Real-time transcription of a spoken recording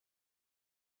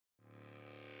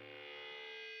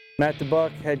Matt Dubuc,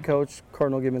 head coach,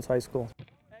 Cardinal Gibbons High School.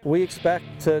 We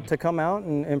expect to come out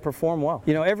and perform well.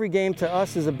 You know, every game to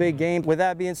us is a big game. With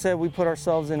that being said, we put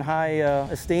ourselves in high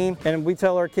esteem, and we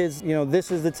tell our kids, you know,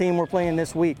 this is the team we're playing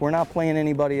this week. We're not playing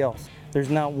anybody else. There's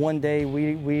not one day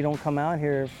we don't come out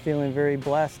here feeling very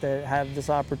blessed to have this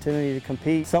opportunity to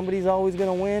compete. Somebody's always going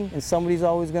to win and somebody's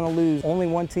always going to lose. Only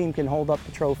one team can hold up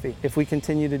the trophy. If we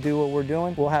continue to do what we're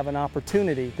doing, we'll have an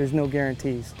opportunity. There's no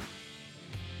guarantees.